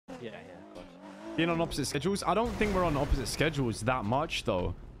Yeah, of course. Being on opposite schedules? I don't think we're on opposite schedules that much,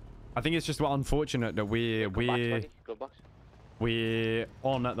 though. I think it's just unfortunate that we're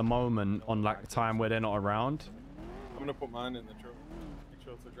on at the moment on like time where they're not around. I'm gonna put mine in the truck. Make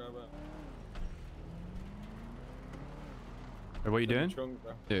sure to drive out. Hey, what are you doing?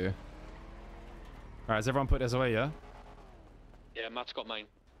 Yeah. Alright, has everyone put theirs away, yeah? Yeah, Matt's got mine.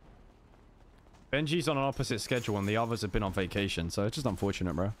 Benji's on an opposite schedule and the others have been on vacation, so it's just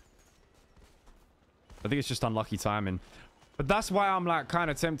unfortunate, bro. I think it's just unlucky timing. But that's why I'm like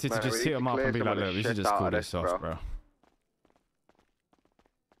kind of tempted to just hit him up and be like, look, we should just call this off, bro.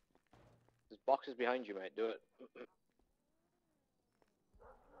 There's boxes behind you, mate. Do it.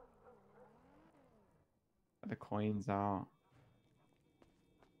 The coins out.